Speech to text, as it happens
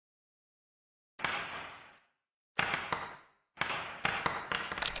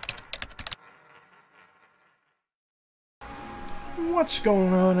What's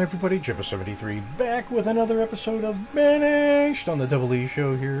going on, everybody? Jibba73 back with another episode of Banished on the Double E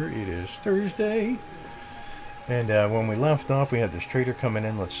Show here. It is Thursday. And when we left off, we had this trader coming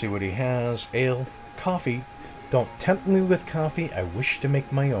in. Let's see what he has. Ale, coffee. Don't tempt me with coffee. I wish to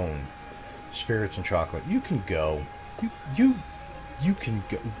make my own. Spirits and chocolate. You can go. You can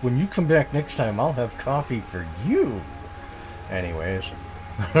go. When you come back next time, I'll have coffee for you. Anyways.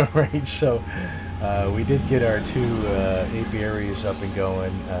 Alright, so we did get our two apiaries up and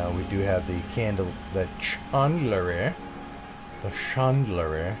going. We do have the chandlery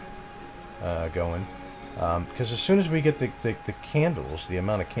going. Because as soon as we get the candles, the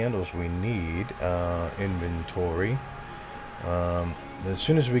amount of candles we need, inventory, as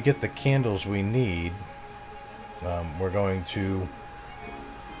soon as we get the candles we need, we're going to...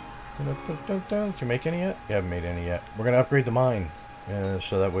 Did you make any yet? You haven't made any yet. We're going to upgrade the mine.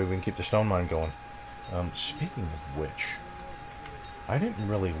 So that way we can keep the stone mine going. Speaking of which, I didn't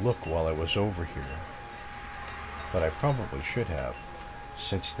really look while I was over here, but I probably should have,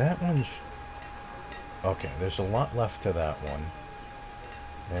 since that one's... Okay, there's a lot left to that one,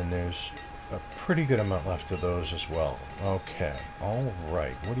 and there's a pretty good amount left to those as well. Okay, all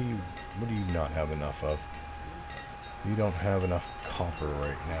right. What do you not have enough of? You don't have enough copper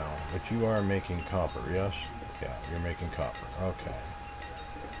right now, but you are making copper, yes? Yeah, you're making copper. Okay.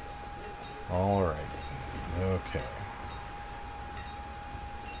 Alright. Okay.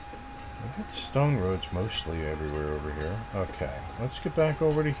 I've got stone roads mostly everywhere over here. Okay. Let's get back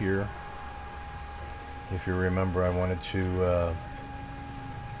over to here. If you remember, I wanted to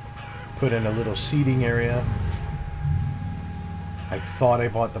put in a little seating area. I thought I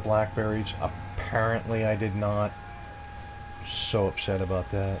bought the blackberries. Apparently I did not. So upset about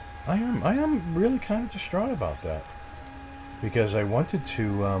that. I am really kind of distraught about that, because I wanted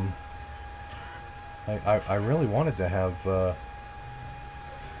to, I really wanted to have,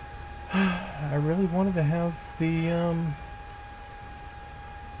 I really wanted to have the,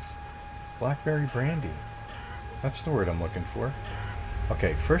 Blackberry Brandy. That's the word I'm looking for.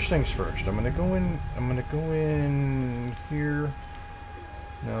 Okay, first things first, I'm gonna go in here.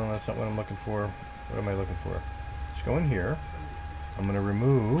 No, that's not what I'm looking for. What am I looking for? Let's go in here. I'm going to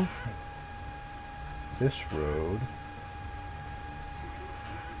remove this road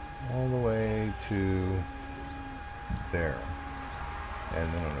all the way to there. And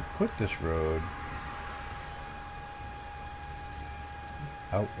then I'm going to put this road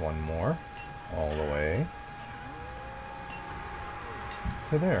out one more, all the way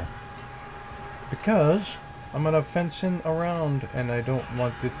to there. Because I'm going to fence in around, and I don't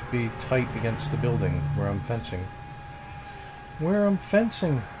want it to be tight against the building where I'm fencing. Where I'm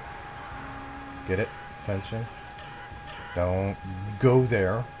fencing. Get it? Fencing. Don't go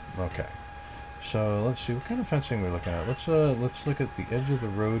there. Okay. So let's see what kind of fencing we're looking at. Let's look at the edge of the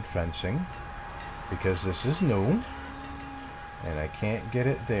road fencing, because this is new, and I can't get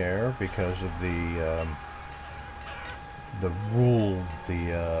it there because of the rule,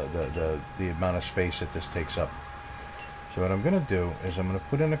 the amount of space that this takes up. So what I'm gonna do is I'm gonna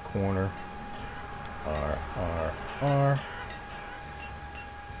put in a corner. R.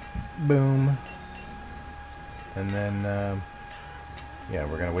 Boom. And then, yeah,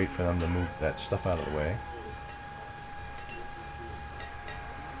 we're going to wait for them to move that stuff out of the way.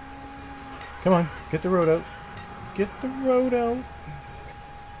 Come on, get the road out. Get the road out.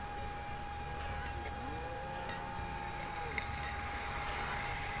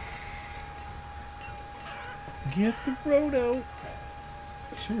 Get the road out.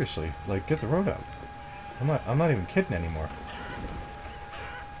 Seriously, like, get the road out. I'm not even kidding anymore.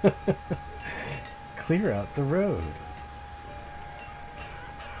 Clear out the road.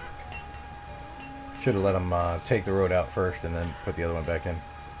 Should have let them take the road out first and then put the other one back in.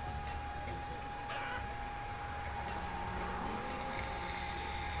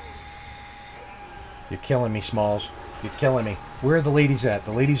 You're killing me, Smalls. You're killing me. Where are the ladies at?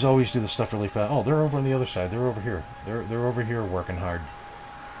 The ladies always do the stuff really fast. Oh, they're over on the other side. They're over here. They're over here working hard.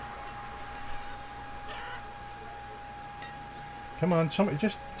 Come on, somebody,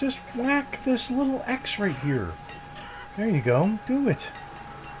 just whack this little X right here. There you go. Do it.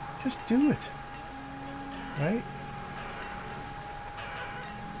 Just do it. Right?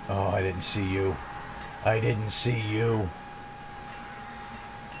 Oh, I didn't see you. I didn't see you.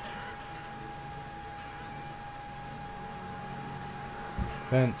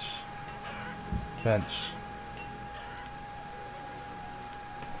 Fence. Fence.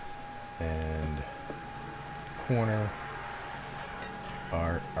 And corner.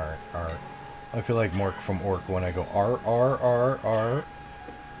 R. I feel like Mork from Orc when I go R.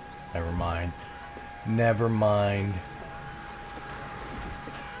 Never mind. Never mind.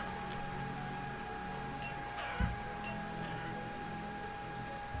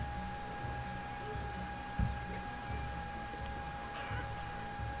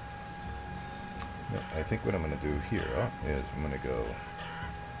 I think what I'm going to do here is I'm going to go...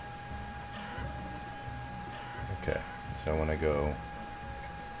 Okay, so I want to go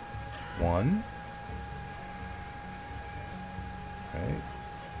 1, right,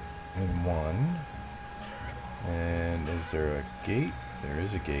 and 1, and is there a gate? There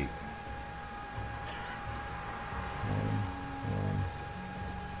is a gate.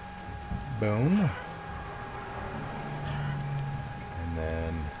 1, boom, and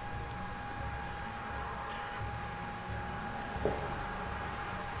then 1,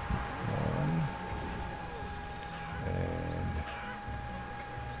 and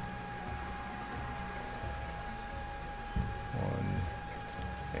 1,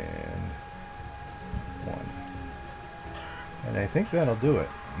 and 1. And I think that'll do it.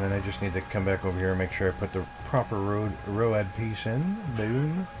 Then I just need to come back over here and make sure I put the proper row add piece in.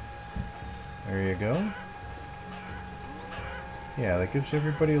 Boom. There you go. Yeah, that gives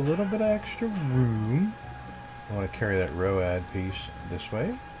everybody a little bit of extra room. I want to carry that row add piece this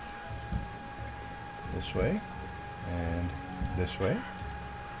way, and this way,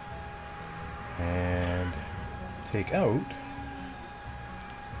 and take out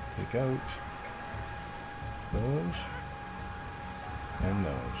those and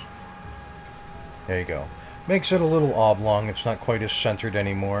those. There you go. Makes it a little oblong. It's not quite as centered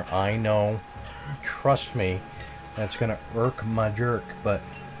anymore. I know. Trust me. That's going to irk my jerk, but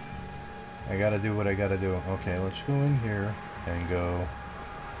I got to do what I got to do. Okay, let's go in here and go...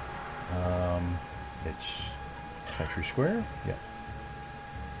 it's country square? Yep.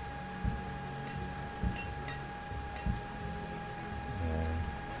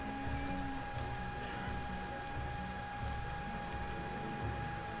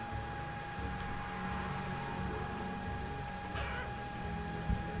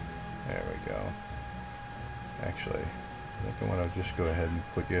 There we go. Actually, I think I want to just go ahead and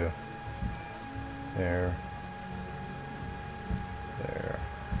put you there. There.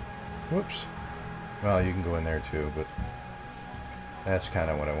 Whoops. Well, you can go in there too, but that's kind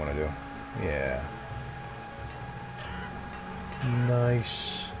of what I want to do. Yeah.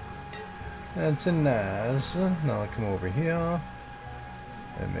 Nice. That's a nice. Now I'll come over here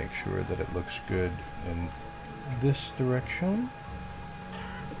and make sure that it looks good in this direction.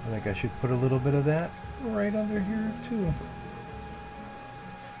 I think I should put a little bit of that right under here too.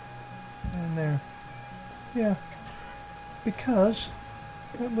 And there. Yeah. Because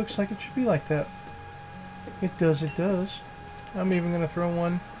it looks like it should be like that. It does, it does. I'm even going to throw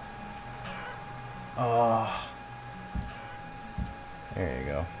one. Ah. There you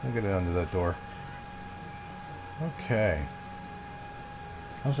go. We'll get it under that door. Okay.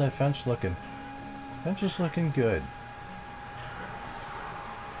 How's that fence looking? Fence is looking good.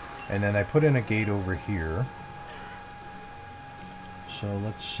 And then I put in a gate over here. So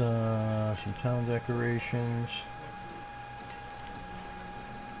let's, some town decorations.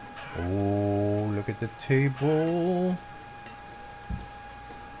 Oh, look at the table.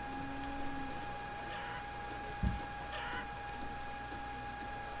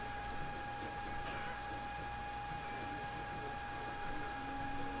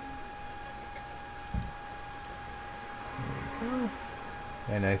 There we go.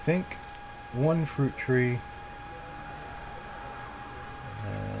 And I think one fruit tree.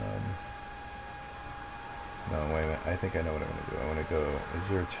 No, wait a minute. I think I know what I'm going to do. I want to go... Is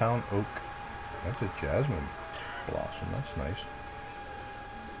there a town oak? That's a jasmine blossom. That's nice.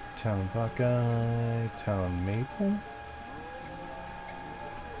 Town buckeye. Town maple.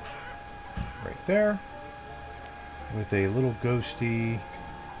 Right there. With a little ghosty...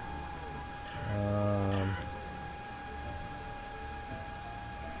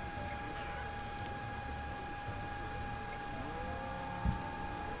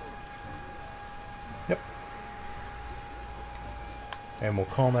 Yep. And we'll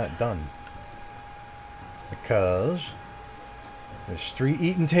call that done. Because there's 3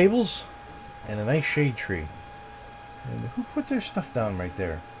 eating tables and a nice shade tree. And who put their stuff down right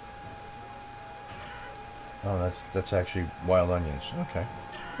there? Oh, that's actually wild onions. Okay.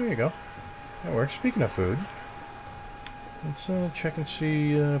 There you go. That works. Speaking of food, let's check and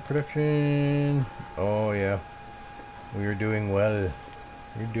see production. Oh yeah. We are doing well.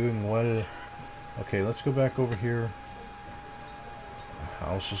 We're doing well. Okay, let's go back over here. The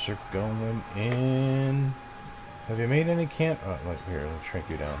houses are going in. Have you made any look here, let's shrink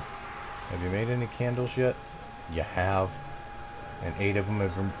you down. Have you made any candles yet? You have. And 8 of them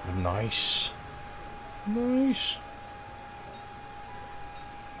have been nice. Nice.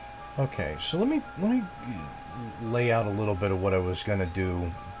 Okay, so let me lay out a little bit of what I was gonna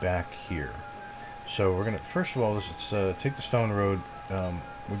do back here. So we're gonna, first of all, let's take the stone road.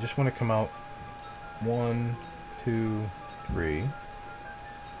 We just want to come out 1, 2, 3.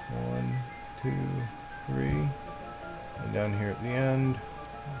 1, 2, 3. And down here at the end,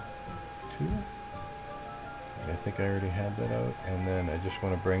 2. I think I already had that out. And then I just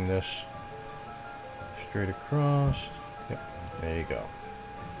want to bring this straight across. Yep, there you go.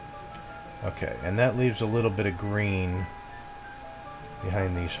 Okay, and that leaves a little bit of green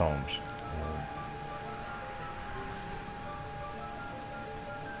behind these homes.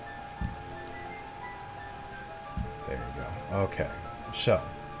 There you go. Okay, so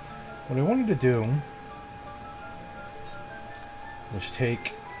what I wanted to do was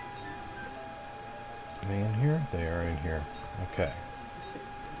take... Are they in here? They are in here. Okay.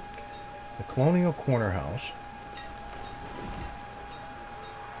 The Colonial Corner House.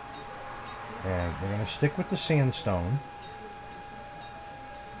 And we're going to stick with the sandstone.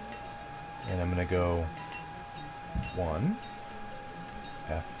 And I'm going to go 1,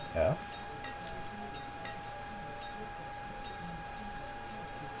 FF.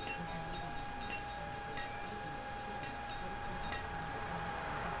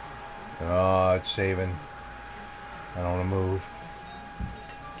 Oh, it's saving. I don't want to move.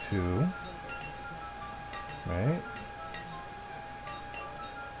 2. Right?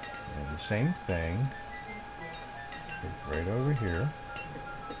 And the same thing. Right over here.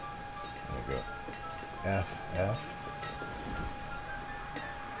 I'm going to go FF.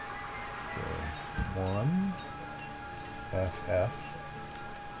 Go 1. FF.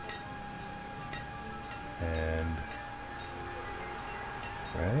 And...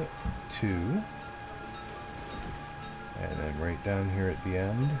 right, 2, and then right down here at the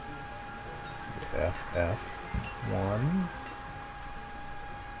end, FF, 1,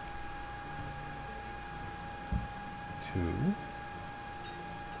 2,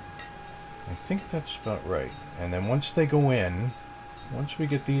 I think that's about right. And then once they go in, once we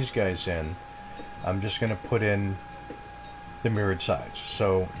get these guys in, I'm just going to put in the mirrored sides.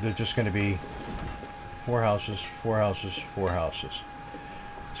 So they're just going to be 4 houses, 4 houses, 4 houses.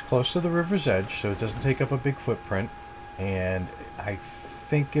 It's close to the river's edge, so it doesn't take up a big footprint, and I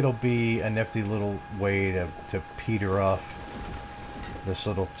think it'll be a nifty little way to peter off this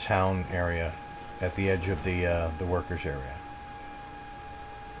little town area at the edge of the workers area.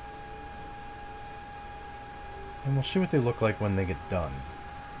 And we'll see what they look like when they get done.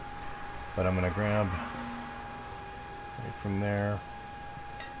 But I'm going to grab right from there,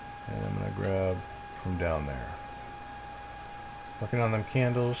 and I'm going to grab from down there. Working on them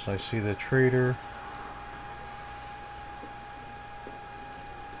candles. I see the trader.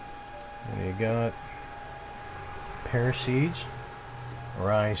 What do you got? Pear seeds,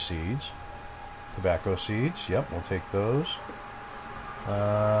 rye seeds, tobacco seeds. Yep, we'll take those.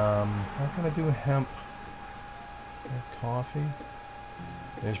 I'm gonna do hemp, coffee.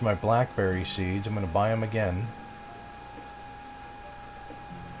 There's my blackberry seeds. I'm gonna buy them again.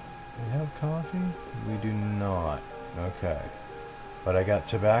 Do we have coffee? We do not. Okay. But I got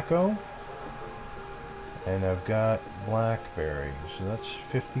tobacco, and I've got blackberry, so that's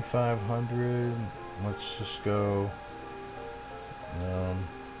 5,500. Let's just go,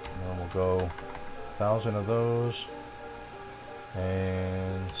 we'll go 1,000 of those,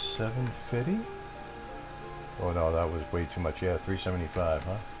 and 750? Oh no, that was way too much. Yeah, 375,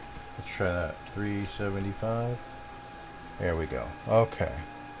 huh? Let's try that. 375. There we go. Okay.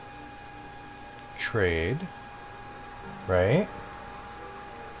 Trade. Right?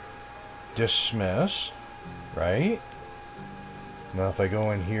 Dismiss, right? Now if I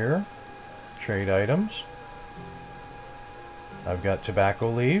go in here, trade items, I've got tobacco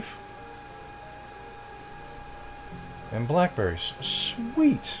leaf and blackberries.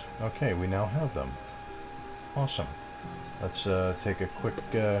 Sweet! Okay, we now have them. Awesome. Let's take a quick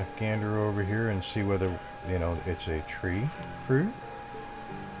gander over here and see whether, you know, it's a tree fruit.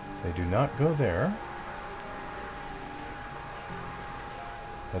 They do not go there.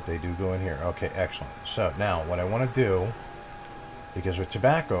 But they do go in here. Okay, excellent. So now what I want to do, because with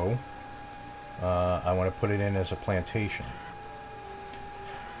tobacco, I want to put it in as a plantation.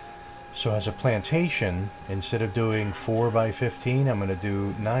 So as a plantation, instead of doing 4 by 15, I'm going to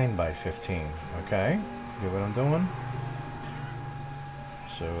do 9 by 15. Okay? Get what I'm doing?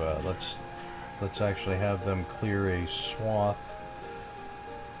 So let's actually have them clear a swath.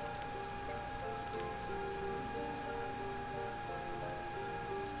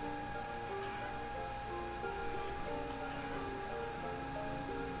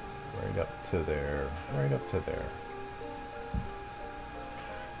 Right up to there. Right up to there.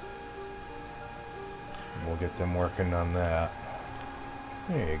 We'll get them working on that.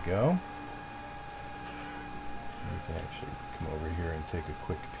 There you go. You can actually come over here and take a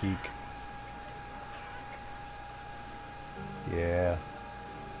quick peek. Yeah.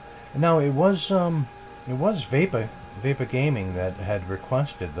 No, it was Vapor Gaming that had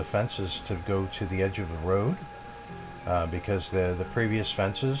requested the fences to go to the edge of the road, because the previous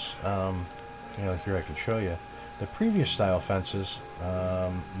fences, you know, here I can show you, the previous style fences,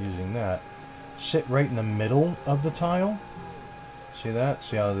 using that, sit right in the middle of the tile. See that?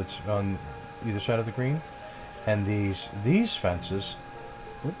 See how it's on either side of the green? And these fences,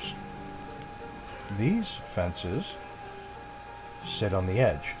 whoops, these fences sit on the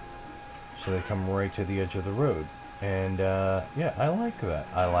edge. So they come right to the edge of the road. And, yeah, I like that.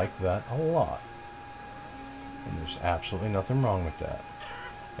 I like that a lot. And there's absolutely nothing wrong with that.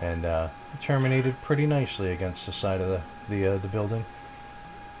 And, it terminated pretty nicely against the side of the building.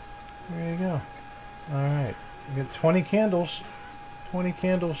 There you go. Alright. We got 20 candles. 20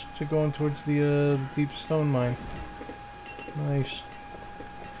 candles to go in towards the, deep stone mine. Nice.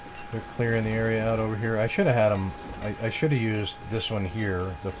 They're clearing the area out over here. I should have had them... I should have used this one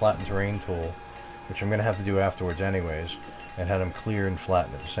here, the flatten terrain tool, which I'm going to have to do afterwards anyways, and had them clear and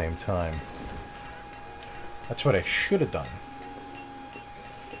flatten at the same time. That's what I should have done.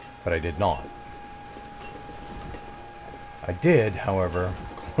 But I did not. I did, however,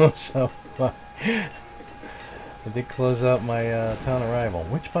 close out my... I did close out my town arrival,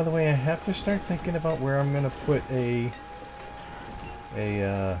 which, by the way, I have to start thinking about where I'm going to put an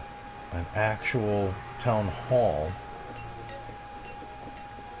actual town hall.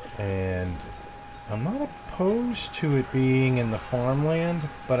 And I'm not opposed to it being in the farmland,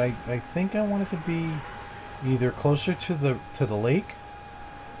 but I think I want it to be either closer to the lake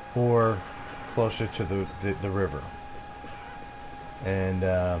or closer to the river. And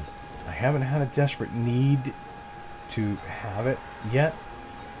I haven't had a desperate need to have it yet.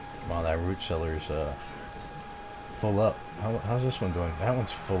 Wow, that root cellar's full up. How's this one doing? That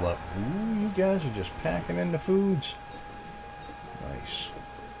one's full up. Ooh, you guys are just packing in the foods. Nice.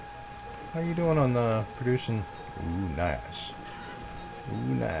 How are you doing on the producing? Ooh, nice.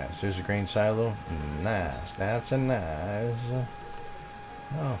 Ooh, nice. There's a grain silo. Nice. That's a nice.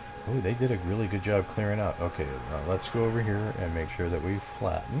 Oh, ooh, they did a really good job clearing out. Okay, now let's go over here and make sure that we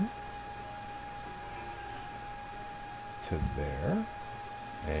flatten to there,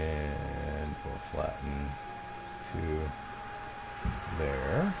 and we'll flatten to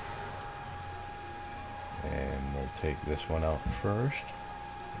there, and we'll take this one out first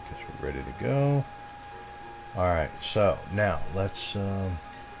because we're ready to go. Alright, so now let's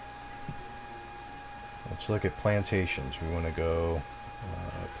look at plantations. We want to go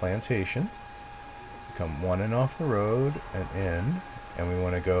plantation, come one in off the road and in, and we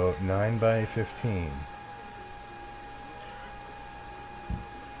want to go 9 by 15.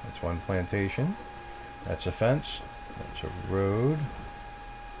 That's one plantation. That's a fence. That's a road.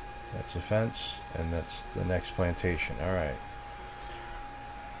 That's a fence. And that's the next plantation. Alright.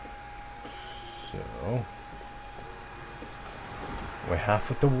 So we're half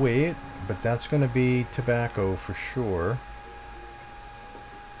at the weight, but that's going to be tobacco for sure.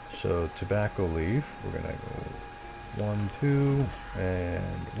 So tobacco leaf. We're going to go 1, 2,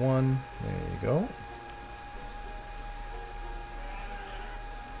 and 1. There you go.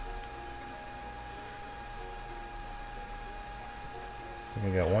 We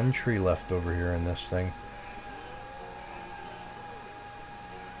got one tree left over here in this thing.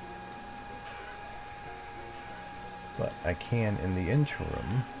 But I can, in the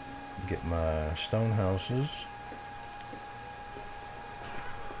interim, get my stone houses.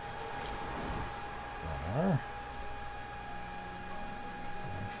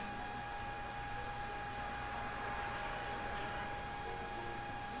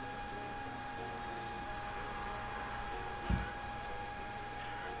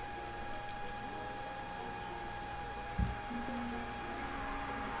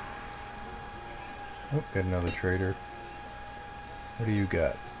 Oh, got another trader. What do you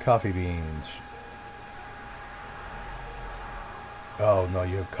got? Coffee beans. Oh, no,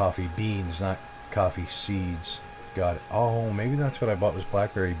 you have coffee beans, not coffee seeds. Got it. Oh, maybe that's what I bought was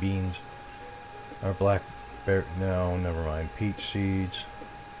blackberry beans. Or blackberry... No, never mind. Peach seeds.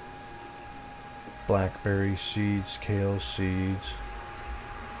 Blackberry seeds. Kale seeds.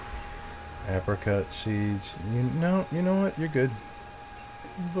 Apricot seeds. You know what? You're good.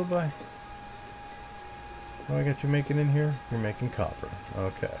 Bye-bye. What I got you making in here? You're making copper.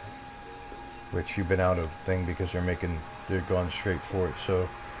 Okay. Which you've been out of thing because they're going straight for it. So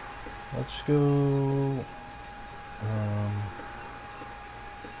let's go.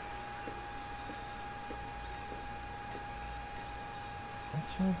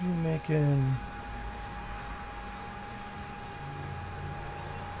 Let's have you making.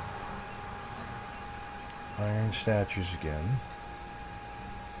 iron statues again.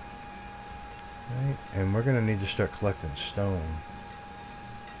 Right, and we're gonna need to start collecting stone.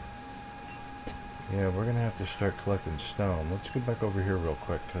 Yeah, we're gonna have to start collecting stone. Let's go back over here real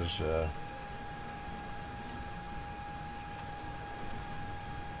quick, because do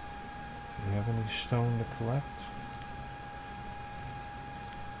we have any stone to collect?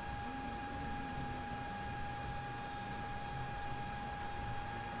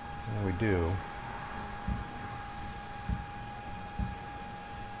 Yeah, we do.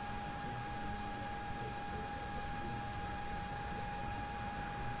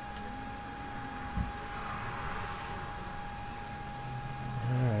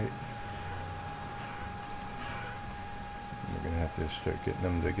 To start getting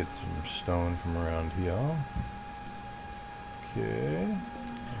them to get some stone from around here. Okay, and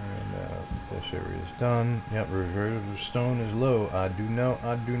this area is done. Yep, reserve of stone is low. I do know,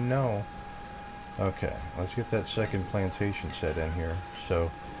 I do know. Okay, let's get that second plantation set in here. So,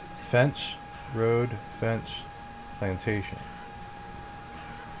 fence, road, fence, plantation.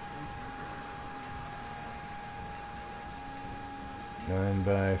 Nine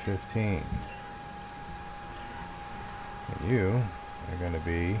by 15. And you are going to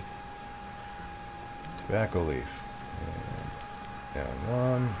be tobacco leaf. And down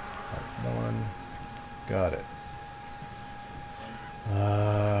one, up one. Got it.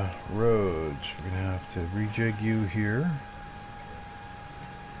 Roads. We're going to have to rejig you here.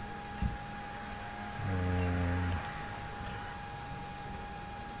 And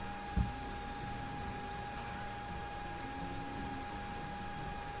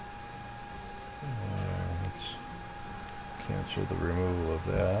let's cancel the removal of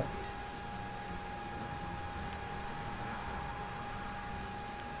that.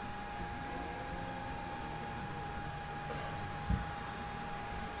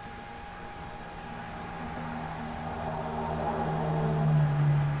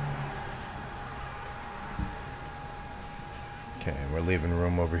 Okay, we're leaving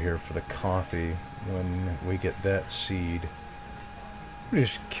room over here for the coffee when we get that seed. We're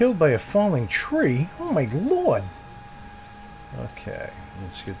just killed by a falling tree. Oh my lord! Okay,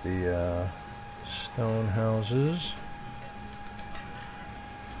 let's get the stone houses.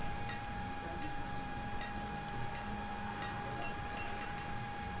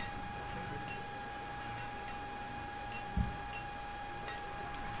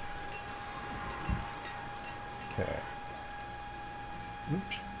 Okay.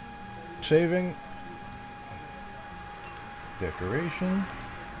 Oops. Saving. Decoration.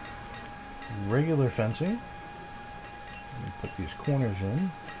 Regular fencing. Let me put these corners in.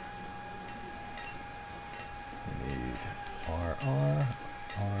 We need R, R,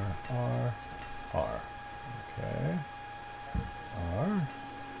 R, R, R. Okay. R.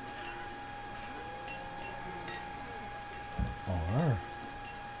 R.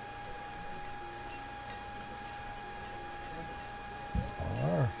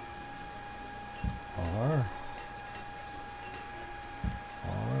 R. R.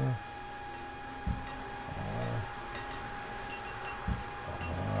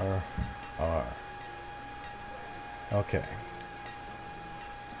 R. R. Okay.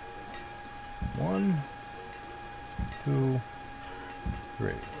 1, 2,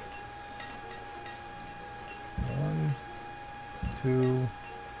 3. 1, 2,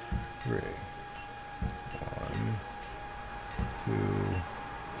 3. 1, 2,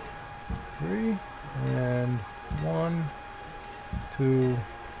 3. And 1, 2, and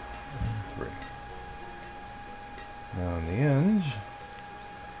 3. Now on the ends.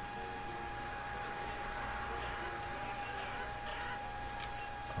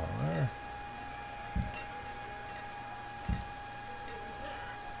 R.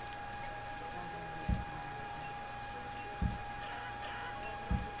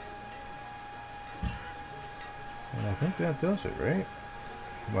 And I think that does it, right?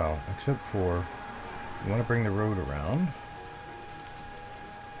 Well, except for you want to bring the road around.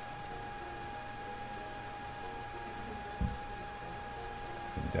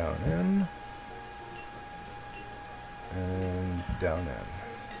 And down in. And down in.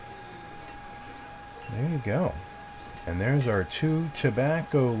 There you go. And there's our 2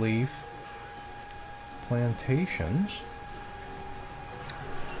 tobacco leaf plantations.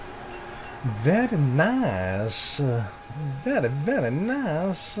 Very nice. Very, very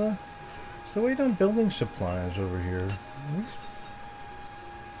nice. So we done building supplies over here.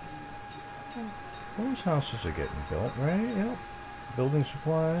 Those houses are getting built, right? Yep. Building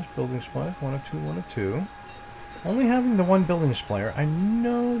supplies, 1 of 2, 1 of 2. Only having the 1 building supplier, I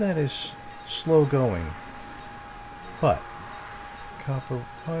know that is slow going, but copper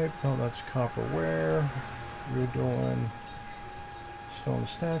pipe, no, that's copper ware. You're doing stone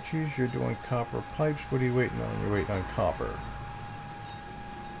statues. You're doing copper pipes. What are you waiting on? You're waiting on copper.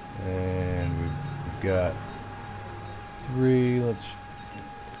 And we've got 3. Let's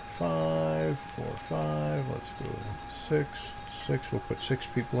 5, 4, 5. Let's go 6, 6. We'll put 6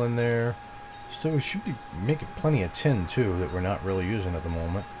 people in there. So we should be making plenty of tin too that we're not really using at the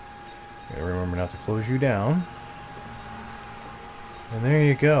moment. Gotta remember not to close you down. And there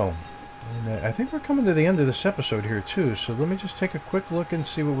you go. And I think we're coming to the end of this episode here too. So let me just take a quick look and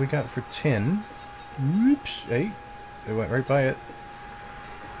see what we got for tin. Oops. Hey, it went right by it.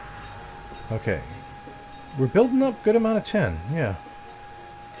 Okay. We're building up a good amount of tin. Yeah.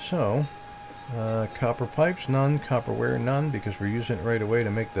 So, copper pipes, none. Copperware, none, because we're using it right away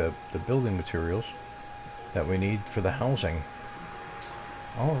to make the building materials that we need for the housing.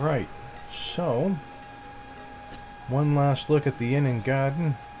 Alright. So, one last look at the inn and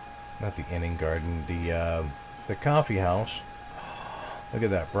garden. Not the inn and garden, the coffee house. Look at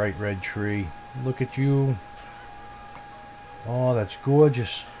that bright red tree. Look at you. Oh, that's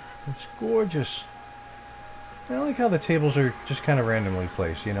gorgeous. That's gorgeous. I like how the tables are just kind of randomly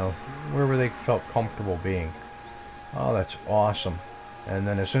placed, you know, wherever they felt comfortable being. Oh, that's awesome. And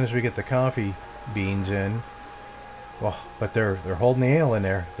then as soon as we get the coffee beans in, oh, but they're holding the ale in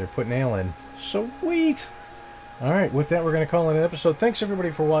there. They're putting ale in. Sweet! Alright, with that, we're going to call it an episode. Thanks, everybody,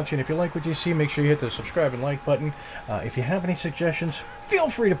 for watching. If you like what you see, make sure you hit the subscribe and like button. If you have any suggestions, feel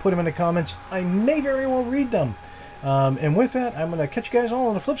free to put them in the comments. I may very well read them. And with that, I'm going to catch you guys all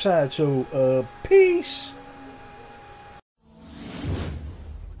on the flip side. So, peace!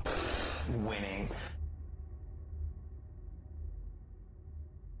 Winning